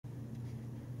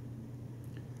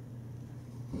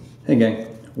Hey gang,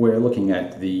 we're looking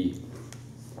at the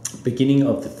beginning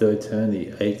of the third turn, the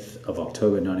 8th of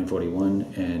October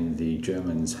 1941, and the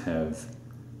Germans have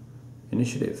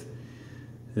initiative.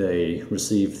 They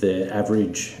received their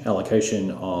average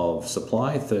allocation of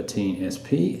supply, 13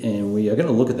 SP, and we are going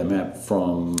to look at the map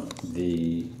from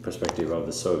the perspective of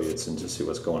the Soviets and just see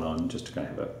what's going on, just to kind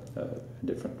of have a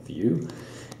different view.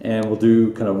 And we'll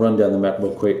do kind of run down the map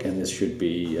real quick, and this should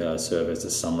be serve as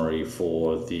a summary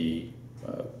for the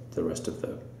rest of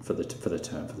the for the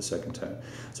term, for the second term.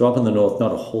 So up in the north,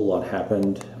 not a whole lot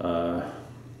happened. I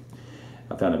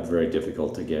found it very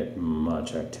difficult to get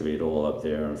much activity at all up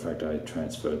there. In fact, I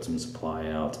transferred some supply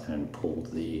out and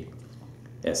pulled the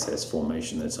SS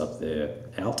formation that's up there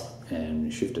out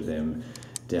and shifted them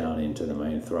down into the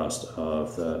main thrust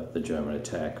of the German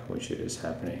attack, which is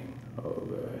happening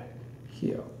over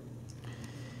here.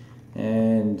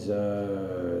 And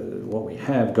what we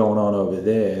have going on over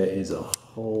there is a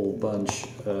whole bunch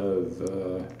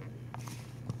of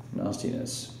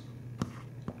nastiness.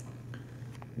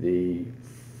 The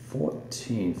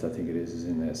 14th, I think it is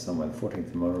in there somewhere. The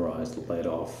 14th motorized led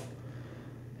off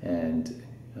and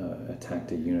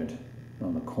attacked a unit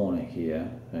on the corner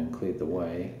here and cleared the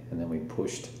way, and then we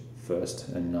pushed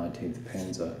 1st and 19th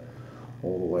Panzer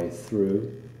all the way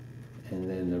through, and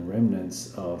then the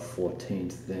remnants of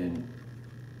 14th then,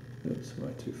 oops,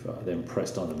 went too far, then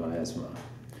pressed onto Vyazma.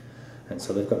 And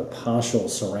so they've got a partial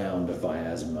surround of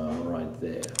Vyazma right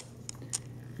there.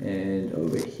 And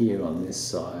over here on this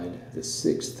side, the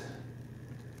 6th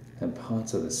and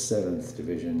parts of the 7th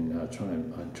Division are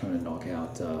trying to knock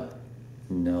out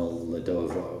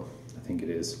Neledovo, I think it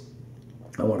is.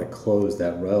 I want to close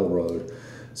that railroad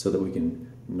so that we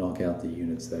can knock out the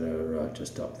units that are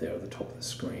just up there at the top of the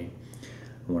screen.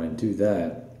 And when I do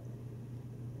that,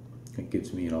 it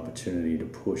gives me an opportunity to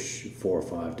push 4 or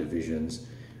 5 divisions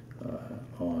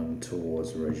on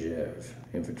towards Rzhev,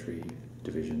 infantry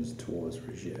divisions towards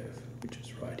Rzhev, which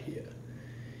is right here.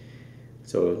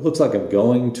 So it looks like I'm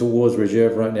going towards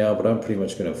Rzhev right now, but I'm pretty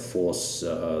much going to force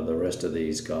the rest of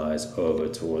these guys over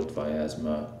towards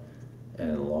Vyazma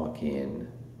and lock in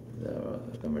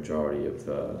the majority of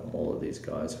all of these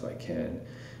guys if I can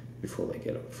before they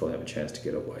have a chance to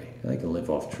get away. They can live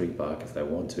off tree bark if they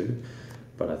want to,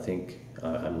 but I think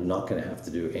I'm not going to have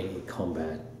to do any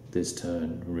combat this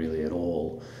turn really at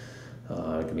all.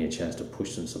 Give me a chance to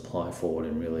push some supply forward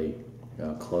and really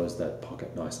close that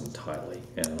pocket nice and tightly,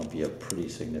 and it'll be a pretty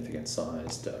significant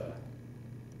sized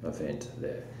event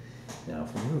there. Now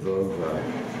if we move over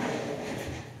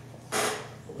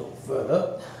a little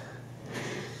further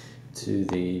to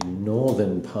the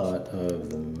northern part of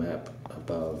the map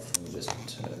above, let me just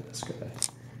turn this guy.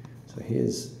 So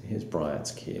here's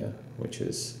Bryansk here, which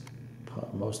is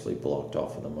mostly blocked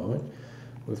off at the moment.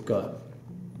 We've got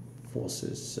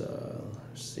forces,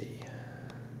 let's see,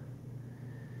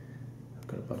 I've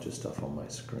got a bunch of stuff on my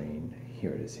screen.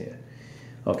 Here it is here.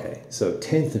 Okay, so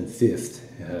 10th and 5th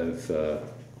have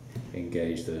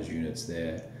engaged those units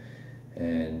there,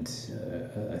 and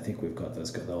I think we've got those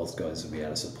guys will be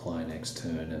out of supply next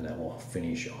turn, and that will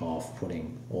finish off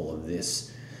putting all of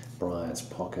this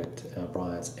Bryansk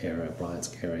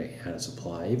area out of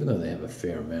supply, even though they have a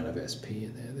fair amount of SP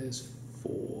in there. There's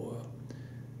 4,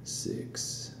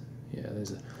 6, yeah,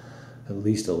 there's at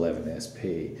least 11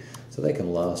 SP, so they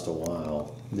can last a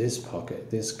while. This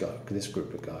pocket, this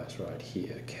group of guys right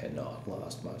here cannot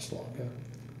last much longer,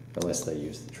 unless they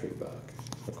use the tree bark,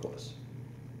 of course.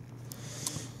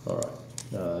 All right,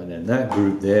 and then that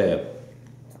group there,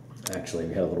 actually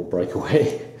we had a little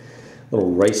breakaway,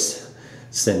 little race,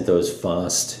 sent those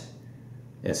fast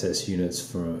SS units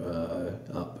from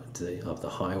up the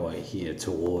highway here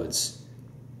towards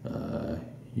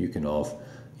Yukhanov.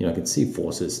 You know, I can see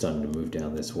forces starting to move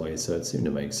down this way, so it seemed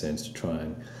to make sense to try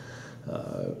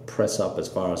and press up as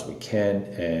far as we can,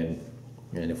 and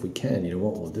if we can, you know,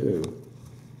 what we'll do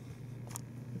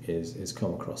is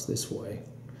come across this way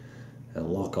and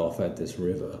lock off at this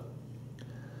river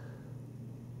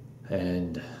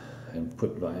and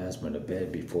put Vyazma to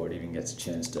bed before it even gets a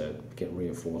chance to get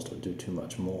reinforced or do too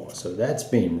much more. So that's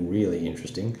been really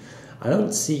interesting. I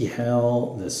don't see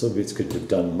how the Soviets could have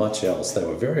done much else. They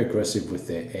were very aggressive with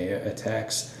their air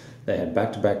attacks. They had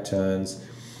back-to-back turns.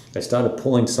 They started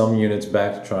pulling some units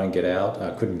back to try and get out.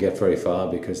 Couldn't get very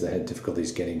far because they had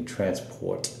difficulties getting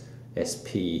transport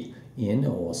SP in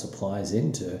or supplies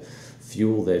in to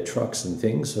fuel their trucks and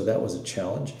things, so that was a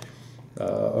challenge.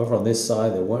 Over on this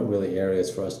side, there weren't really areas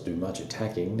for us to do much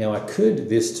attacking. Now I could,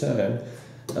 this turn,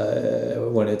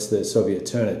 when it's the Soviet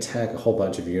turn, attack a whole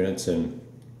bunch of units and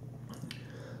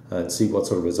see what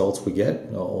sort of results we get,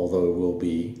 although we'll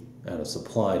be out of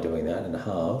supply doing that and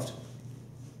halved.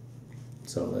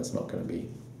 So that's not going to be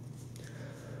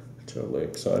totally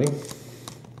exciting.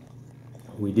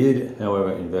 We did,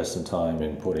 however, invest some time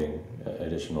in putting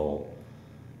additional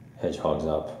hedgehogs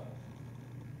up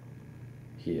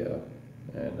here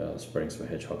and spreading some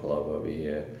hedgehog love over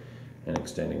here and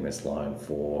extending this line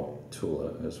for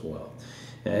Tula as well.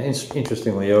 And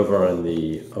interestingly, over on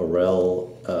the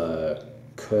Orel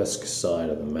Kursk side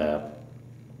of the map,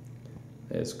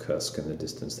 there's Kursk in the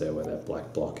distance there where that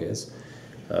black block is.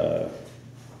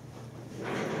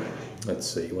 Let's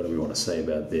see, what do we want to say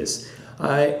about this?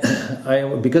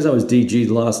 Because I was DG'd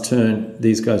last turn,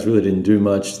 these guys really didn't do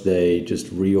much. They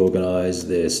just reorganized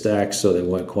their stacks so they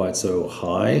weren't quite so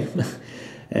high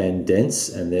and dense,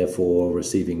 and therefore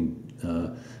receiving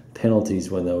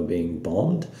penalties when they were being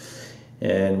bombed.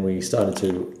 And we started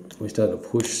to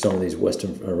push some of these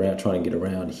western around, trying to get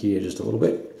around here just a little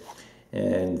bit.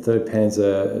 And 3rd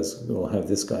Panzer will have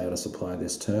this guy out of supply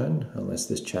this turn, unless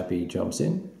this chappie jumps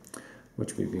in,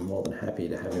 which we'd be more than happy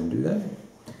to have him do that.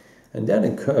 And down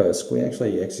in Kursk, we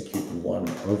actually executed one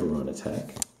overrun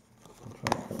attack. I'll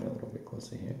try to come in a little bit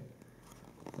closer here.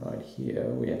 Right here,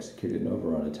 we executed an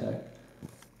overrun attack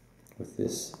with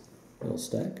this little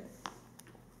stack.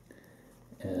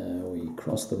 We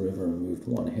crossed the river and moved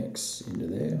 1 hex into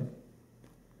there.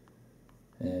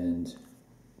 And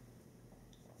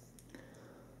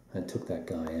I took that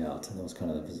guy out, and that was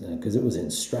kind of because it was in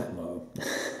strat mode.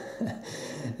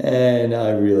 And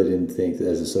I really didn't think that,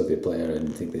 as a Soviet player, I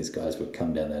didn't think these guys would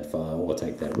come down that far or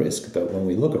take that risk. But when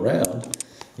we look around,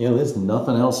 you know, there's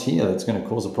nothing else here that's going to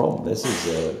cause a problem. This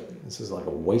is like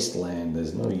a wasteland.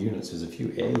 There's no units. There's a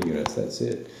few air units. That's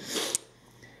it.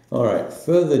 All right,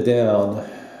 further down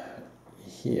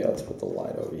here, let's put the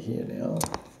light over here now,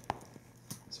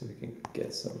 so we can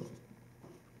get some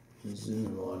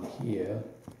zoom on here.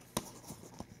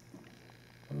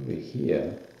 Over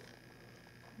here,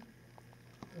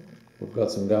 we've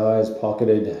got some guys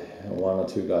pocketed, 1 or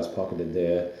 2 guys pocketed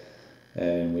there,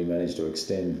 and we managed to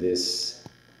extend this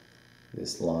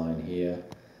line here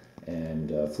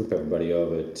and flip everybody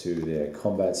over to their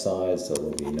combat side, so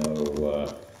there'll be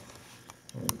no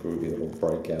groovy little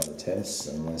breakout attempts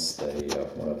unless they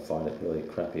want to fight at really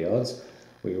crappy odds.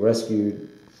 We rescued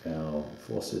our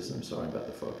forces. I'm sorry about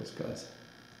the focus, guys.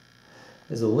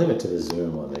 There's a limit to the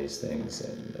zoom on these things,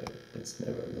 and there's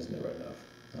never enough.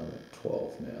 I'm at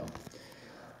 12 now.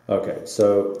 Okay,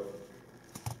 so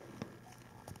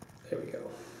there we go.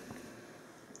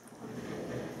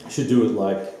 Should do it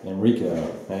like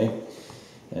Enrico, eh?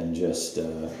 And just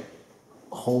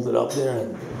hold it up there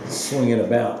and swing it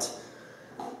about.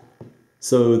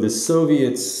 So the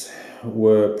Soviets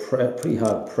were pretty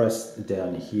hard pressed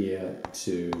down here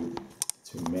to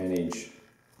manage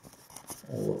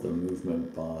all of the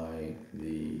movement by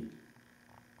the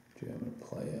German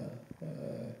player.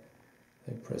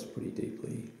 They pressed pretty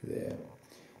deeply there.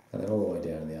 And then all the way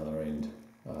down the other end,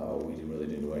 we really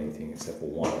didn't do anything except for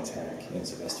 1 attack in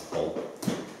Sevastopol,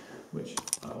 which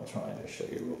I'll try to show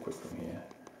you real quick from here.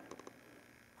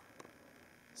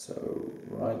 So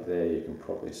right there you can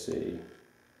probably see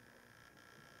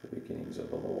the beginnings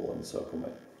of a little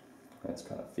encirclement. That's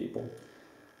kind of feeble,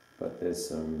 but there's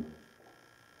some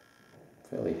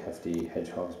fairly hefty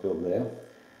hedgehogs built there,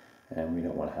 and we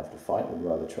don't want to have to fight. We'd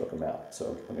rather choke them out,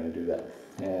 so we're going to do that.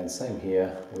 And same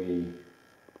here, we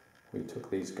took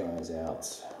these guys out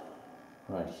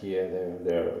right here.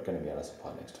 They're going to be out of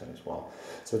supply next turn as well.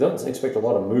 So don't expect a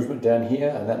lot of movement down here,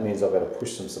 and that means I've got to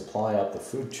push some supply up the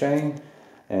food chain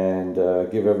and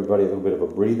give everybody a little bit of a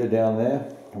breather down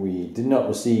there. We did not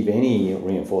receive any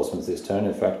reinforcements this turn.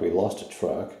 In fact, we lost a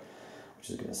truck, which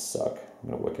is going to suck. I'm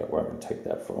going to work out where I'm going to take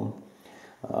that from.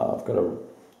 I've got to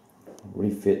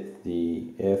refit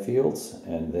the airfields,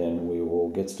 and then we will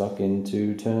get stuck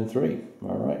into turn 3.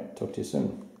 All right, talk to you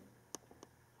soon.